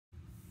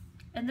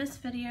In this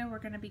video, we're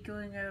going to be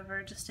going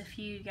over just a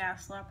few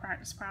gas law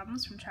practice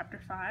problems from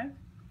Chapter 5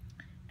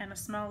 and a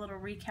small little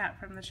recap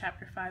from the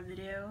Chapter 5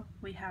 video.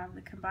 We have the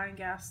combined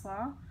gas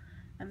law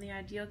and the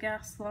ideal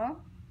gas law,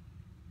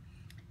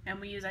 and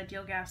we use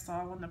ideal gas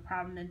law when the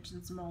problem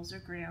mentions moles or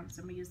grams,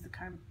 and we use the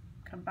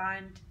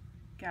combined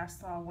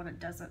gas law when it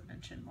doesn't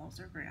mention moles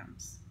or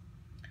grams.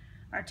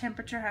 Our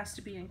temperature has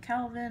to be in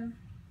Kelvin.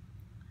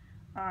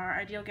 Our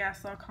ideal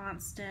gas law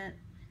constant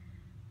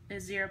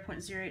is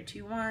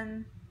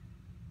 0.0821.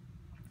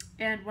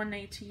 And 1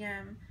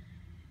 atm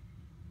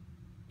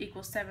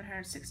equals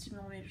 760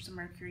 millimeters of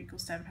mercury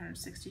equals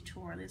 760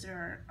 torr. These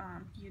are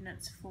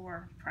units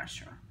for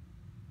pressure.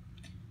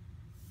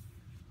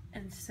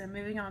 And so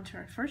moving on to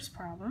our first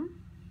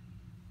problem,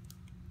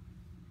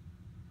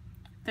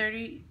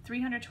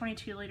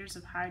 322 liters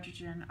of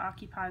hydrogen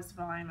occupies the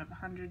volume of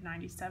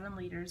 197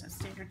 liters at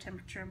standard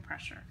temperature and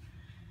pressure.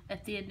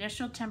 If the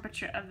initial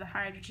temperature of the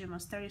hydrogen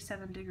was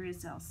 37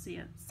 degrees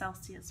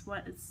Celsius,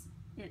 what is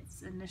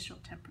its initial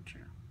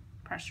temperature?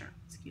 Pressure,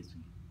 excuse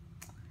me.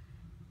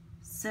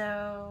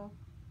 So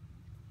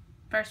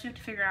first we have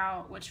to figure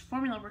out which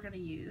formula we're going to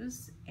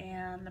use,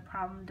 and the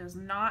problem does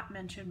not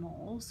mention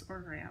moles or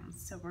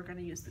grams, so we're going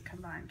to use the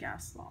combined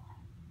gas law.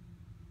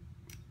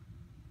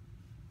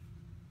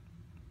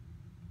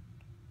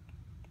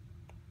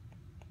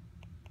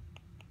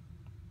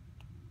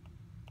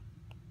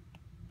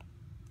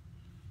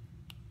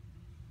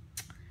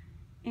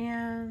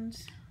 And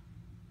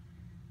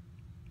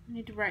we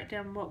need to write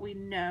down what we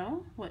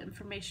know, what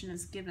information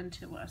is given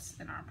to us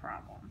in our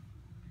problem.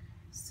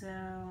 So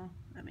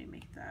let me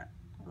make that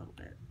a little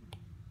bit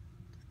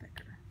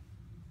thicker.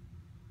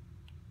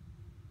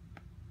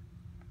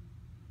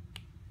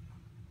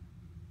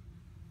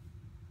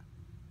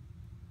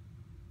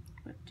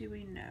 What do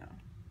we know?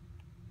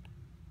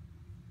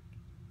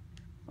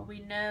 Well,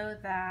 we know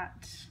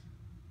that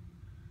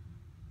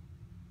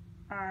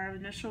our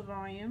initial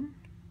volume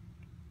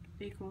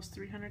equals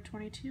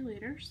 322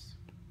 liters.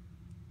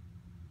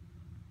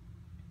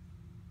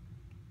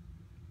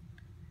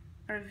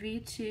 Our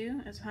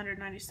V2 is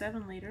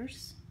 197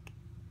 liters.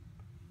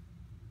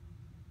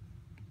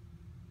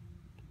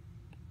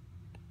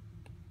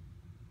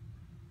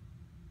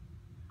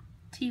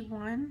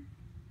 T1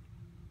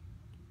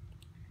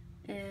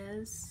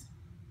 is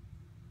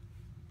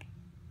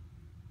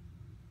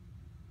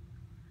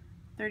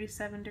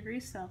 37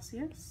 degrees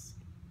Celsius.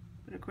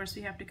 But of course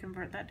we have to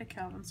convert that to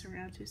Kelvin, so we're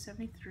going to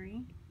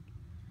 273.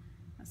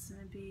 That's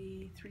going to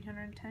be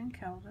 310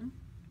 Kelvin.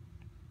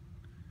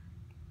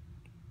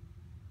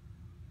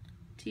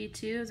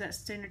 T2 is at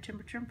standard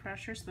temperature and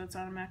pressure, so that's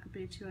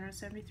automatically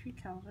 273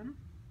 Kelvin.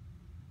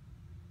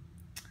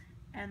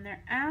 And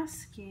they're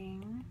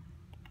asking,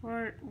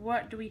 or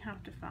what do we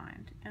have to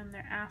find? And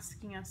they're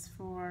asking us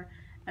for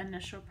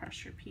initial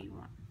pressure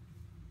P1.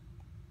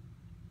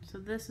 So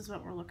this is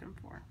what we're looking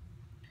for.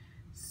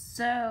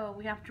 So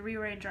we have to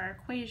rearrange our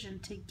equation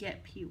to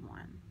get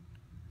P1.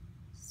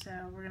 So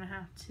we're going to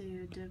have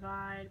to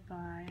divide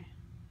by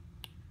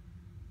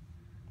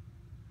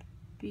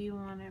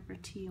V1 over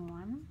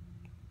T1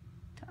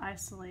 to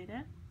isolate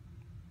it.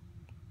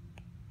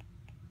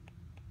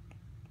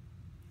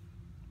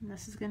 And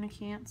this is going to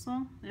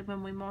cancel. And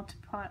when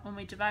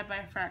we divide by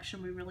a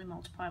fraction, we really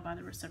multiply by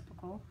the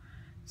reciprocal.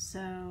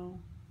 So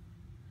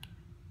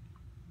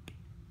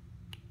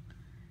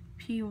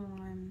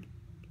P1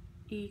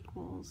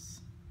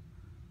 equals,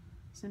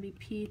 it's going to be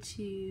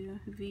P2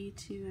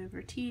 V2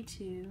 over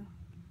T2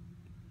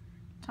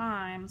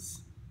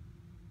 times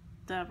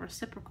the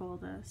reciprocal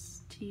of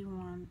this,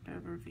 T1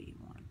 over V1.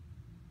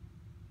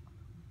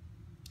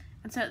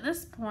 And so at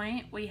this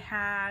point we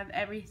have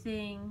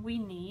everything we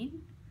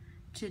need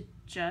to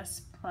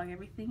just plug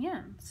everything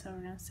in. So we're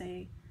going to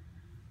say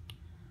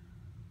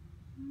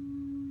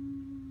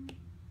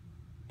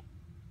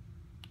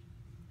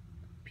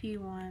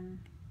P1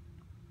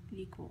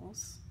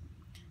 equals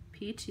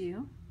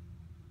P2.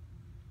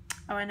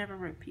 Oh, I never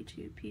wrote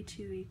P2.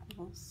 P2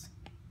 equals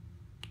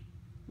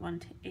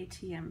 1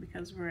 atm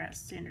because we're at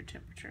standard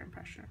temperature and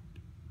pressure.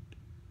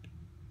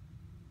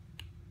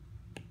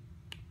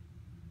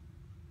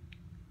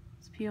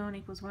 So P1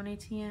 equals 1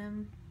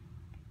 atm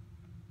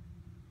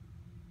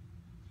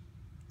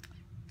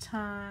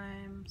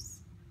times,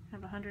 I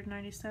have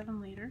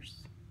 197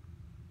 liters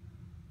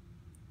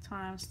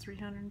times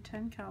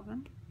 310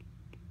 Kelvin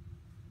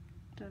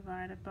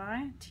divided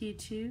by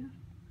T2,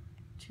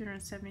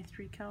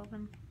 273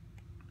 Kelvin,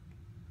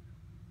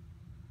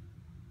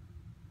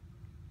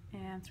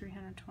 and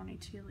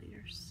 322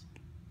 liters.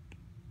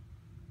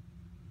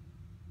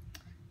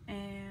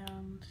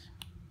 And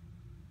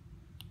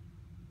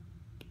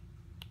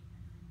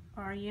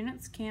our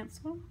units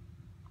cancel.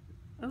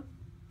 Oh,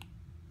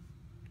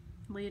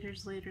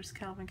 liters, liters,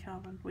 Kelvin,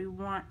 Kelvin. We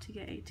want to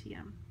get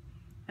ATM,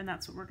 and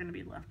that's what we're going to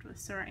be left with.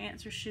 So our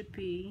answer should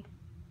be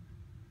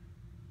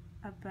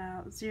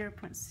about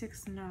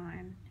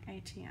 0.69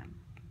 ATM.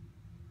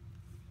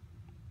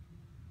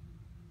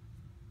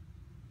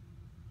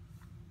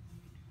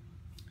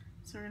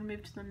 So we're going to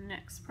move to the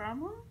next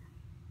problem.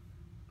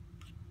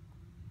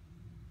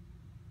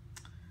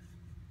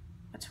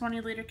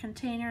 20-liter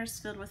container is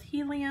filled with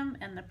helium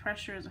and the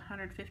pressure is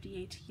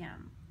 150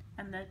 atm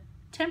and the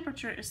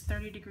temperature is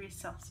 30 degrees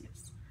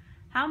Celsius.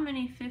 How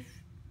many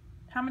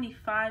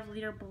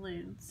 5-liter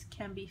balloons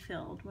can be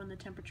filled when the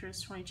temperature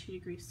is 22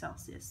 degrees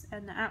Celsius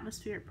and the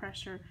atmospheric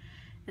pressure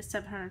is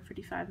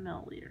 755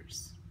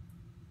 millimeters?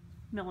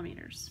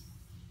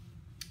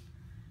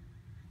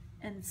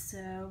 And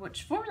so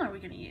which formula are we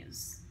going to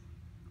use?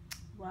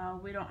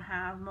 Well, we don't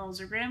have moles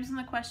or grams in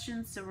the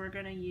question, so we're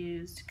going to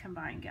use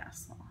combined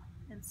gas law.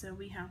 And so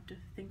we have to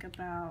think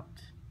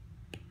about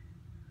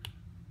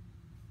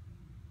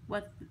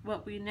what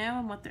we know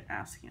and what they're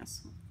asking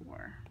us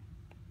for.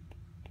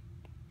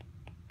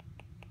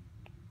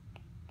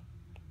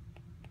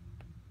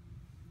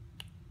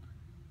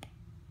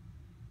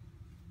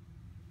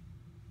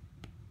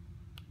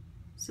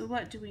 So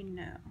what do we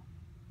know?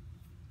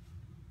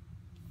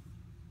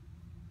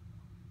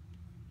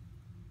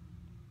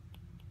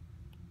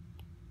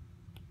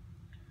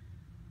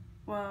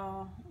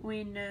 Well,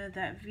 we know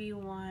that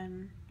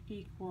V1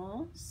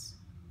 equals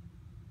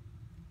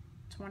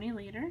 20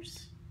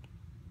 liters,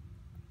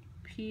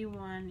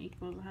 P1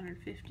 equals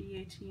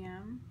 150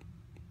 atm,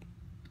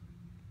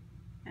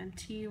 and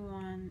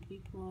T1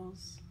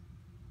 equals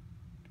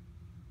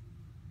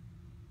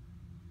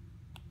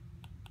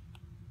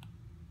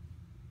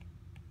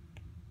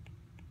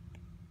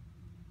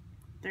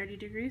 30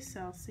 degrees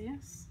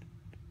Celsius.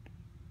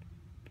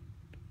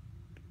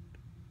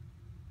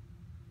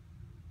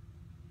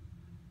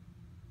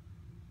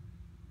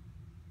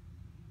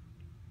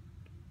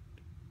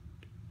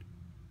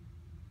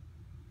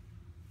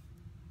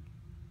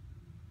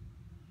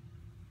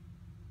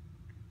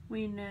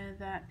 We know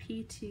that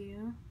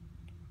P2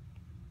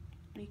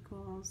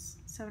 equals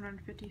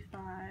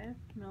 755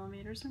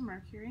 millimeters of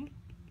mercury.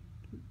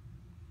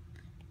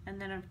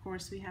 And then of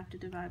course we have to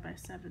divide by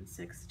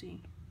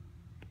 760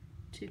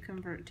 to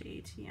convert to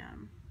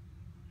ATM.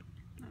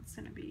 That's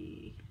going to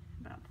be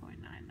about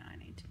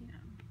 0.99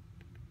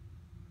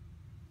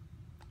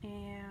 ATM.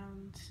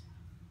 And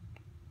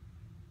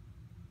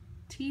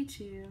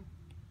T2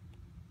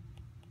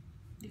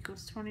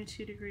 equals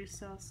 22 degrees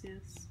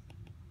Celsius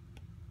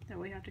that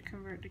we have to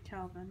convert to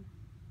Kelvin.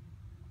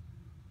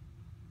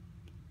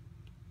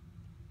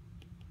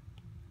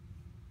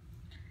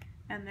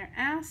 And they're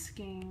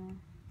asking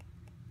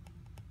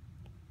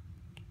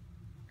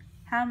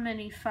how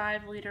many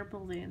 5-liter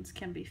balloons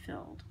can be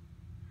filled.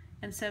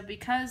 And so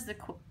because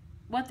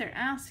what they're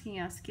asking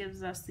us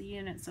gives us the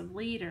units of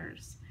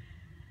liters,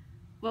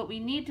 what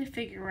we need to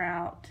figure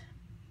out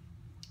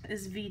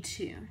is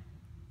V2.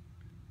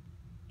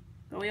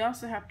 But we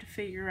also have to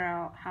figure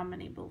out how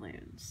many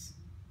balloons.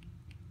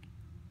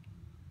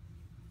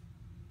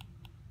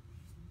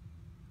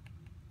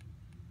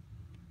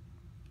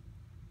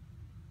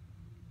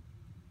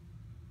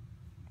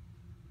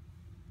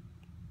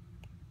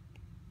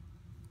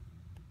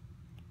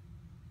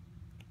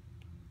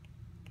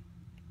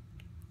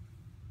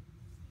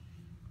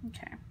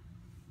 Okay,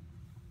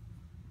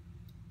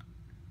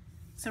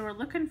 so we're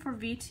looking for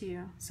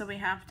V2, so we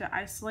have to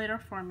isolate our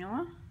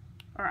formula,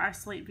 or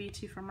isolate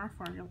V2 from our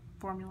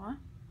formula.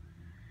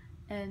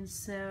 And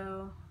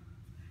so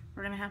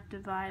we're going to have to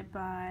divide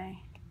by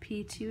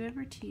P2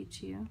 over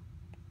T2.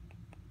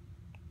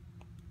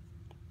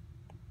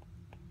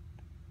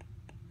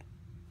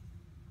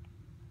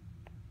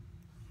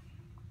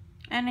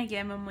 And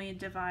again, when we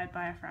divide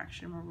by a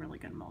fraction, we're really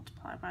going to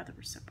multiply by the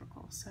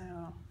reciprocal.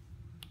 So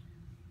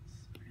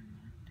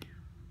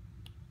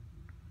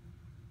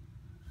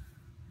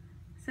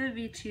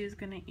V2 is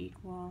going to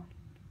equal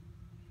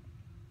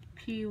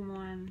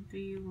P1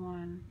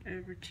 V1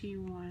 over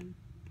T1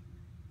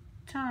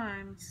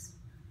 times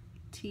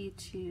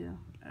T2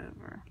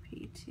 over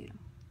P2.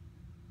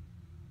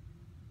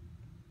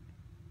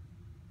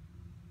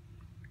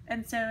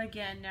 And so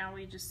again, now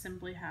we just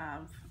simply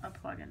have a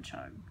plug and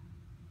chug.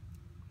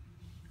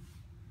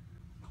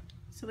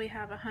 So we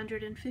have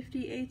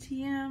 150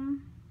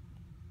 ATM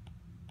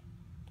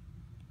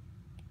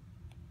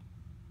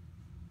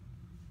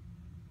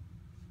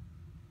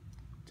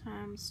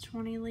times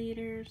 20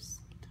 liters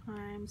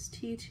times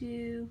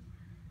T2,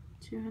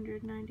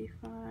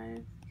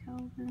 295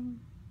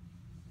 Kelvin,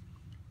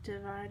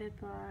 divided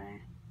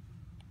by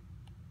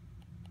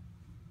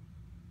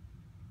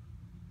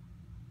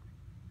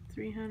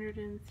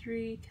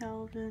 303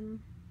 Kelvin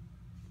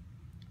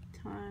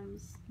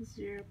times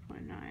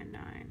 0.99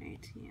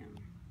 ATM.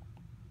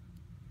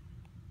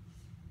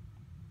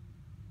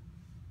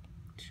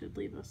 Should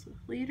leave us with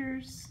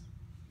liters.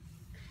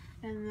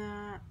 And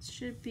that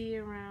should be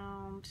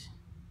around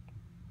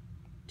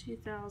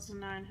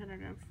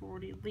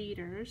 2,940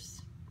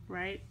 liters,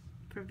 right,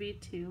 for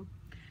V2.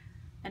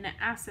 And it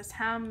asks us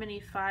how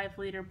many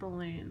 5-liter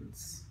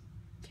balloons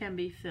can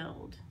be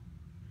filled.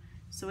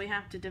 So we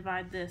have to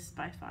divide this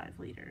by 5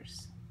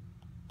 liters.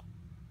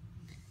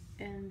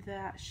 And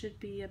that should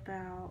be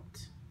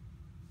about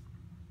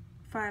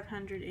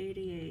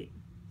 588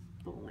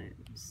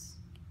 balloons.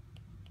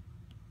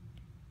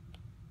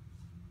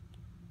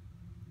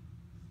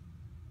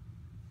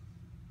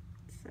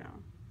 So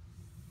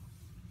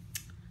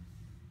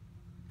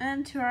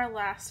And to our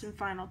last and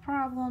final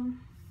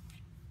problem.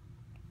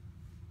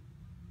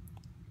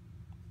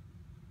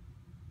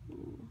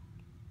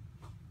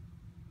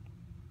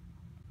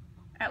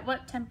 At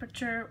what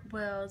temperature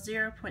will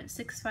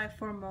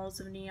 0.654 moles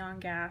of neon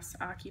gas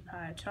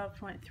occupy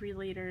 12.3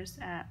 liters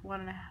at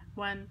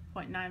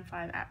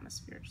 1.95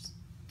 atmospheres?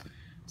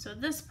 So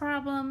this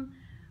problem,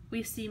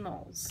 we see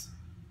moles.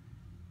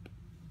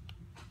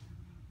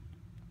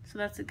 So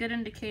that's a good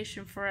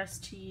indication for us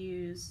to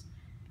use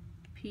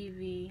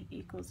PV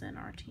equals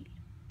nRT.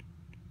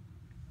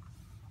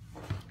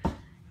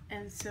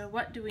 And so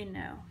what do we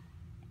know?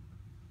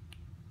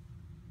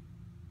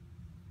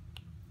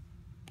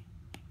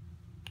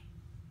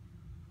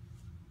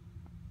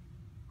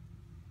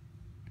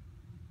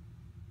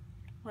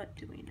 What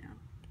do we know?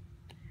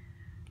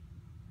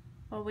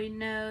 Well, we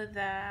know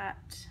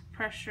that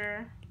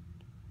pressure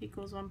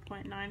equals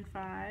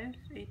 1.95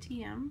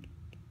 atm.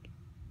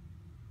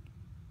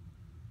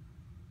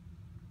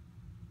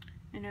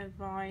 I know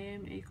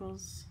volume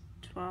equals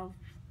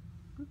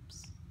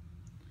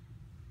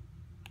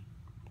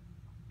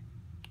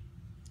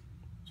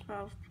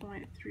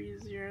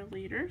 12.30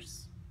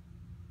 liters.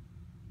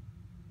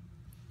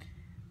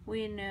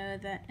 We know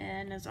that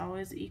N is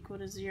always equal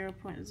to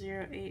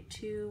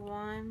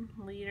 0.0821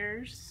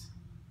 liters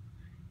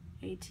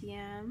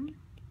atm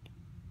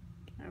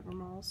over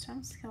moles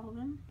times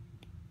Kelvin.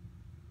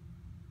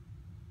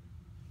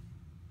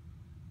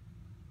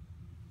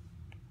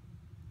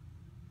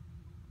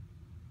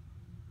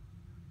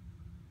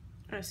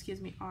 Oh,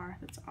 excuse me, R,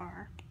 that's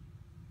R,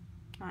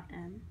 not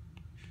N.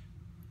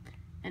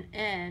 And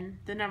N,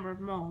 the number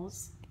of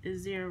moles,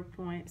 is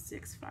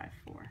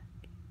 0.654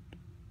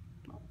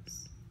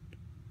 moles.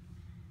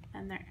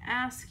 And they're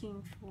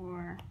asking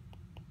for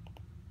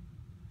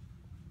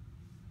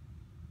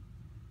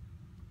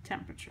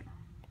temperature.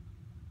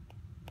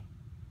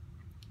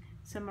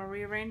 So I'm going to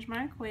rearrange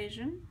my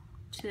equation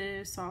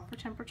to solve for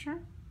temperature.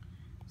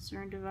 So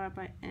we're going to divide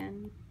by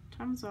N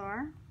times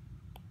R.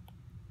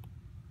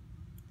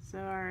 So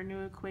our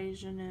new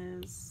equation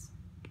is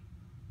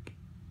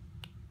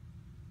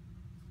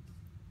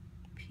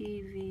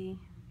PV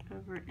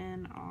over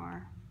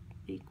NR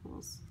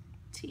equals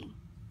T.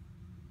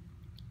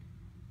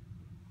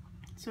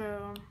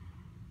 So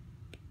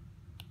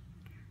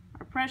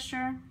our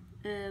pressure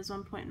is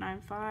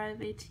 1.95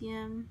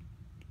 atm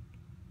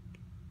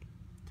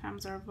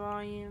times our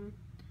volume,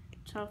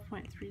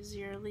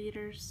 12.30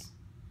 liters,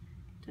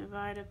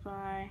 divided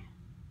by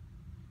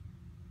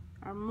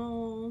our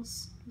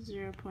moles,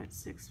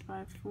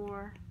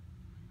 0.654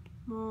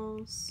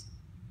 moles,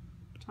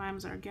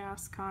 times our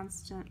gas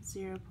constant,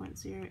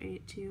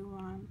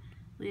 0.0821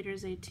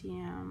 liters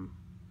atm,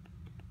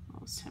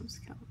 moles times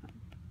Kelvin.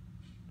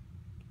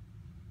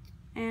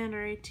 And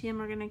our atm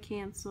are going to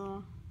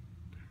cancel,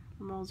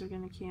 our moles are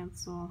going to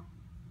cancel,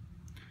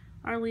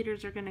 our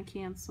liters are going to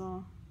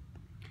cancel,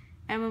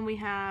 and when we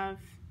have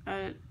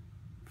a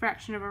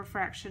fraction of a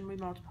fraction, we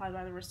multiply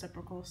by the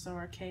reciprocal, so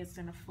our K is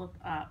going to flip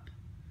up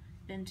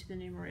into the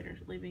numerator,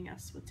 leaving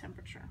us with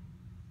temperature.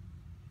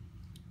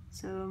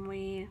 So when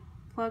we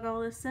plug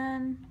all this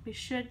in, we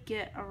should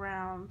get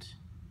around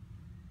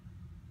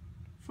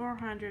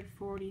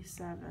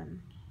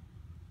 447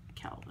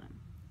 Kelvin.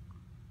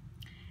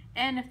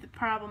 And if the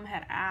problem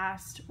had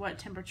asked what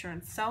temperature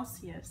in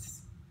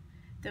Celsius,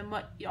 then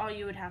all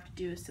you would have to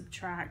do is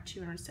subtract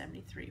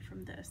 273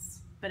 from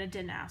this. But it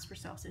didn't ask for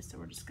Celsius, so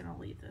we're just going to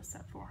leave this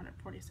at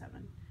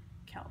 447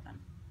 Kelvin.